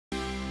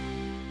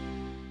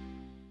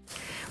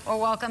Well,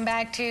 welcome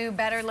back to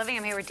Better Living.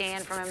 I'm here with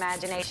Dan from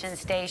Imagination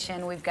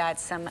Station. We've got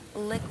some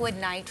liquid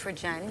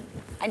nitrogen.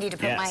 I need to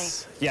put my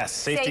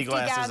safety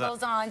glasses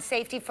goggles on.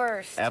 Safety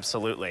first.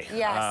 Absolutely.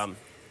 Yes.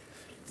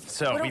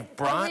 What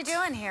are we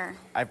doing here?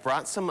 I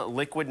brought some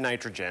liquid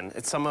nitrogen.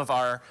 It's some of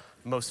our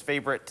most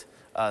favorite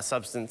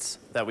substance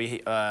that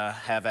we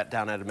have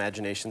down at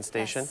Imagination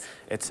Station. Yes.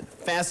 It's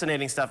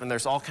fascinating stuff, and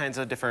there's all kinds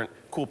of different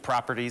cool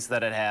properties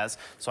that it has.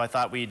 So I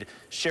thought we'd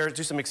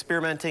do some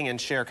experimenting and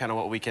share kind of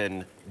what we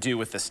can do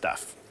with this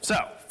stuff. So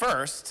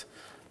first,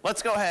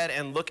 let's go ahead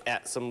and look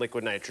at some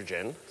liquid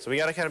nitrogen. So we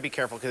got to kind of be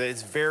careful because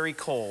it's very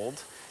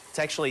cold. It's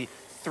actually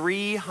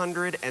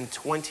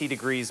 320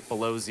 degrees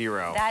below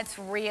zero. That's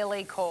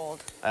really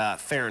cold.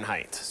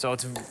 Fahrenheit. So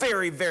it's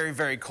very, very,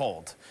 very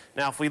cold.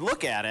 Now, if we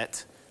look at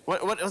it,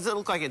 what does it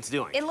look like it's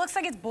doing? It looks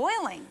like it's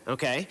boiling.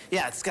 Okay.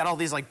 Yeah, it's got all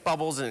these like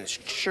bubbles and it's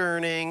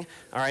churning.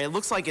 All right, it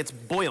looks like it's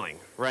boiling,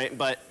 right?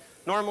 But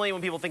normally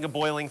when people think of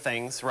boiling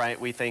things, right,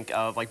 we think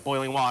of like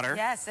boiling water.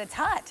 Yes, it's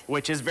hot.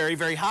 Which is very,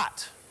 very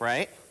hot,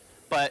 right?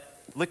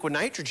 But liquid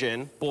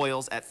nitrogen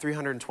boils at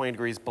 320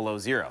 degrees below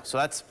zero. So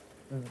that's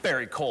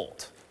very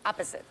cold.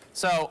 Opposite.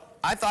 So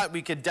I thought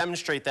we could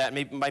demonstrate that,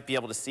 maybe might be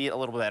able to see it a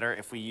little better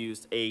if we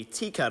used a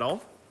tea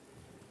kettle.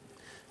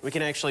 We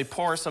can actually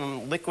pour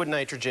some liquid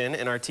nitrogen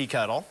in our tea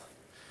kettle.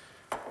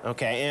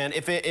 Okay, and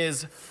if it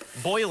is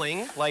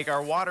boiling, like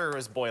our water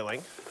is boiling,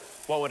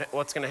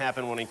 what's gonna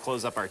happen when we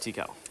close up our tea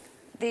kettle?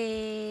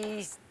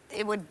 It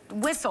would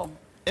whistle.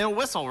 It'll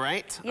whistle,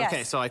 right? Yes.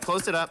 Okay, so I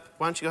closed it up.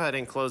 Why don't you go ahead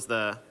and close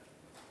the...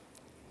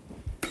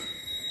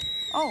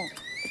 Oh,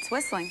 it's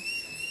whistling.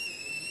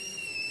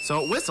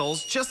 So it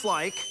whistles just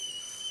like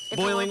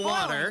boiling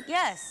water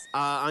yes.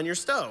 On your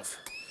stove.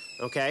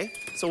 Okay,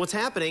 so what's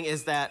happening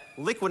is that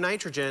liquid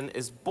nitrogen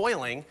is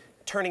boiling,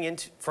 turning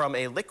from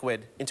a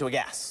liquid into a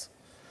gas.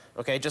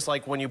 Okay, just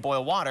like when you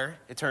boil water,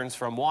 it turns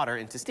from water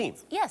into steam.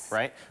 Yes.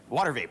 Right?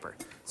 Water vapor.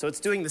 So it's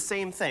doing the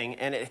same thing,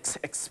 and it's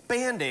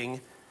expanding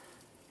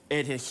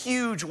in a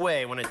huge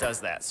way when it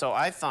does that. So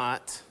I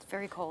thought... It's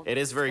very cold. It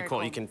is very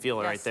cold. You can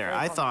feel it right there.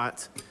 I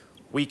thought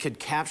we could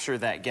capture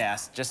that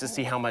gas just to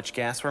see how much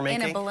gas we're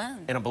making. In a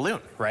balloon. In a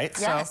balloon, right?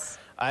 Yes. So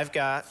I've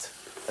got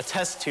a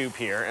test tube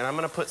here, and I'm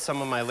going to put some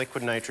of my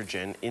liquid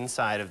nitrogen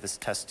inside of this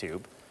test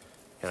tube.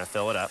 Gonna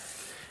fill it up.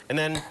 And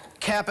then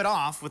cap it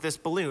off with this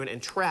balloon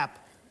and trap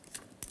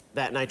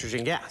that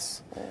nitrogen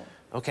gas.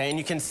 Okay, and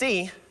you can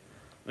see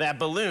that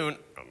balloon,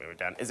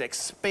 is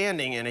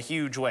expanding in a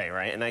huge way,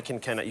 right? And you can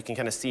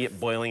kind of see it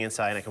boiling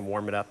inside. I can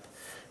warm it up,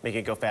 make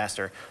it go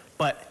faster.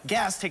 But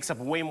gas takes up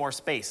way more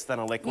space than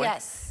a liquid.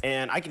 Yes.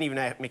 And I can even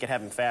make it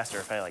happen faster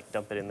if I like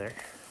dump it in there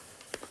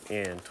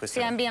and twist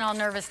it. See, I'm being all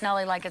nervous,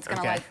 Nelly, like it's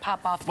gonna like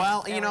pop off.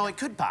 Well, you know, it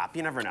could pop.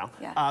 You never know.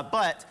 Yeah.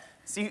 But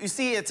so you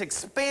see it's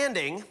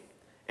expanding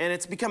and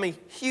it's becoming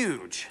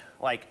huge,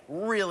 like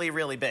really,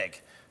 really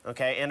big.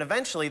 Okay, and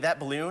eventually that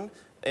balloon,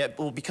 it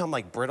will become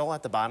like brittle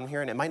at the bottom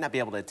here and it might not be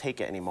able to take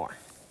it anymore.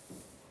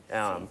 Look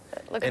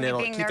at and me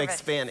it'll being keep nervous.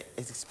 expanding.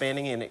 It's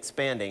expanding and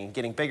expanding,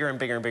 getting bigger and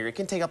bigger and bigger. It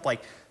can take up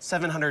like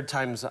 700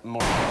 times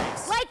more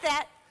space. Like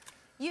that.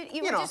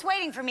 You were just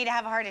waiting for me to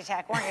have a heart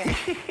attack, weren't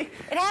you?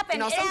 It happened. You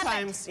know, it sometimes,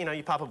 happened. you know,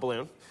 you pop a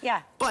balloon.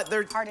 Yeah. But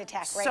there's heart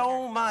attack right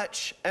so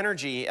much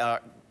energy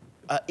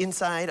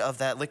inside of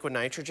that liquid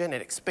nitrogen.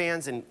 It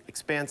expands and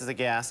expands as a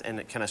gas, and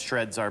it kind of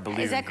shreds our balloon.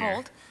 Is that here.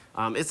 cold?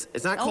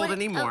 It's not cold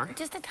anymore.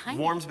 Just a tiny.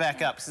 Warms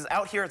back up. Because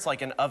out here, it's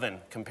like an oven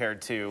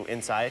compared to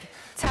inside.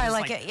 That's how I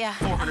like it, yeah.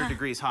 400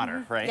 degrees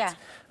hotter, right? Yeah.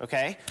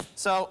 Okay,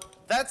 so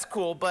that's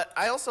cool, but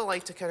I also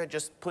like to kind of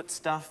just put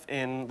stuff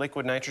in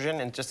liquid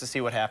nitrogen and just to see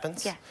what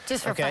happens. Yeah,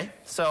 just for fun.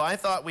 So I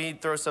thought we'd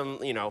throw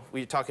some, you know,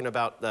 we were talking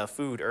about the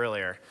food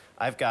earlier.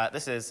 I've got,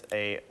 this is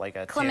like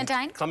a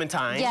Clementine.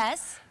 Clementine.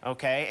 Yes.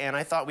 Okay, and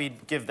I thought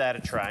we'd give that a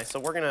try. So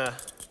we're gonna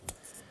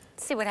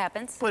see what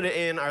happens. Put it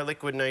in our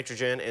liquid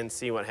nitrogen and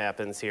see what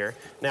happens here.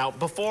 Now,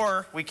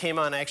 before we came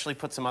on, I actually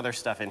put some other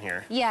stuff in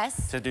here.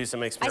 Yes. To do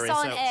some experiments.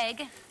 I saw an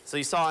egg. So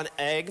you saw an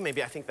egg.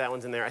 Maybe I think that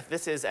one's in there.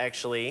 This is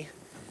actually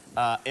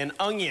an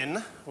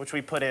onion, which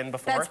we put in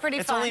before. That's pretty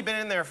fun. It's only been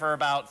in there for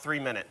about 3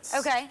 minutes.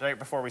 Okay. Right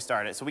before we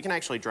started. So we can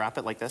actually drop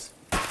it like this.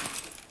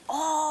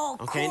 Oh,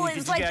 okay, cool. And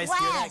It's did you like guys glass.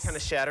 hear that? It kind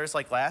of shatters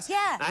like glass.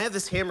 Yeah. I have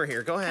this hammer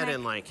here. Go ahead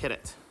and like hit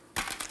it.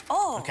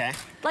 Oh. Okay.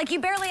 Like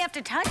you barely have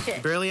to touch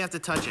it. Barely have to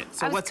touch it.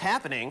 So what's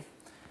happening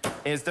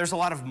is there's a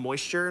lot of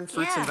moisture in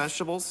fruits and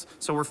vegetables.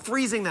 So we're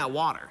freezing that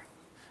water.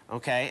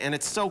 Okay, and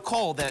it's so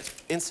cold that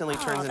instantly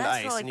turns into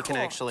ice, really and you can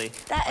actually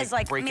that is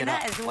like break it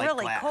up that is like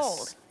really glass.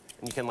 cold.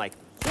 And you can like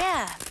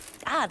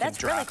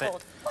that's really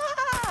cold.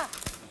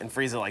 And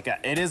freeze it like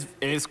that. It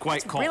is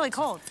quite cold. Really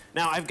cold.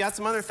 Now I've got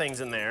some other things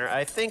in there.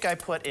 I think I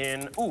put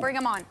in. Ooh. Bring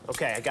them on.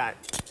 Okay,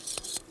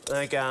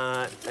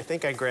 I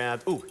think I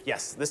grabbed. Ooh,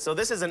 yes. So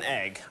this is an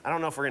egg. I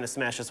don't know if we're gonna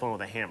smash this one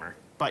with a hammer,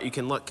 but you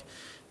can look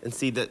and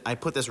see that I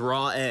put this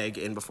raw egg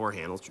in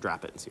beforehand. Let's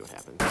drop it and see what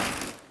happens.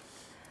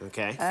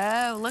 Okay.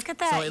 Oh, look at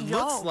that. So it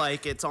looks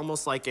like it's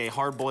almost like a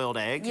hard-boiled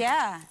egg.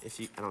 Yeah.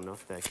 I don't know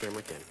if that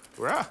camera can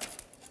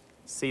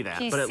see that,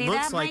 Can you but it see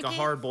looks that, like a Mikey?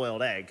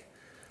 hard-boiled egg.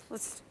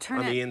 Let's turn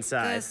on it the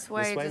inside. this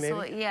way,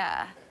 maybe?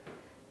 Yeah.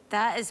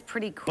 That is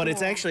pretty cool. But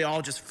it's actually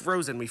all just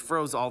frozen. We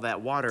froze all that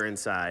water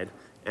inside,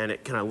 and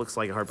it kind of looks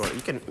like a hard boiled.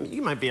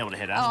 You might be able to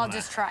hit it. I'll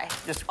just try.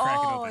 Just crack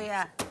it open. Oh,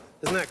 yeah.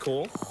 Isn't that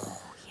cool? Oh,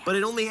 yeah. But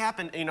it only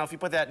happened, you know, if you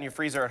put that in your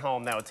freezer at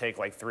home, that would take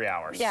like 3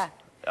 hours. Yeah.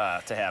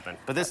 To happen.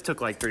 But this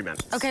took like 3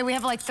 minutes. Okay, we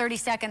have like 30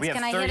 seconds.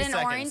 Can I hit an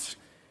orange?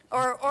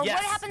 Or yes,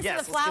 what happens to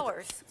the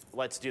flowers?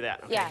 Let's do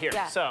that. Okay, Yeah, here.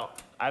 yeah. So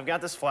I've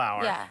got this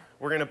flower. Yeah.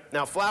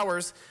 Now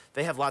flowers,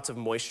 they have lots of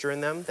moisture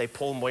in them. They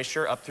pull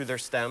moisture up through their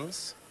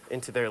stems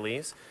into their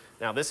leaves.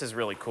 Now this is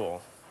really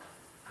cool.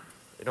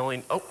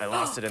 Oh, I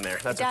lost it in there.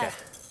 That's okay.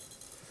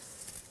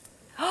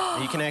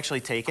 You can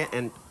actually take it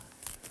and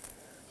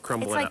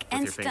crumble it up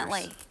with your fingers. It's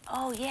like instantly.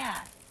 Oh, yeah.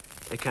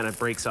 It kind of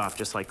breaks off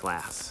just like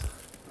glass.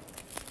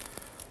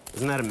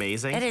 Isn't that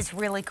amazing? It is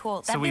really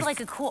cool. That'd be like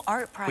a cool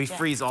art project. We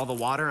freeze all the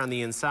water on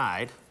the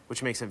inside,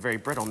 which makes it very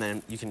brittle, and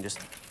then you can just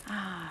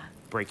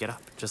break it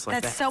up, just like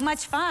that. That's so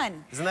much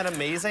fun. Isn't that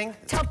amazing?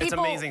 Tell people it's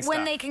amazing when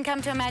stuff. they can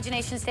come to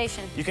Imagination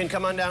Station. You can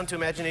come on down to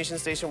Imagination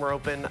Station. We're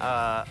open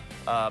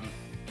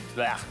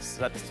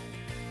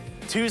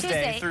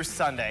Tuesday through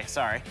Sunday,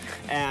 sorry.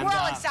 And, we're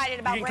all excited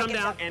about you can come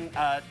down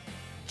and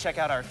check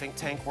out our think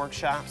tank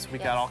workshops.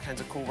 We've got all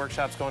kinds of cool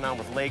workshops going on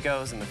with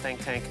Legos and the think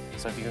tank.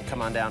 So if you can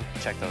come on down,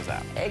 check those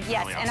out. Yes, really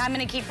awesome. And I'm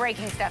going to keep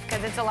breaking stuff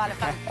because it's a lot of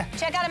fun.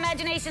 Check out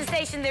Imagination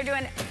Station. They're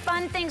doing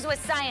fun things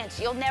with science.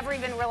 You'll never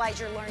even realize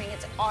you're learning.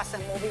 It's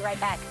awesome. We'll be right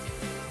back.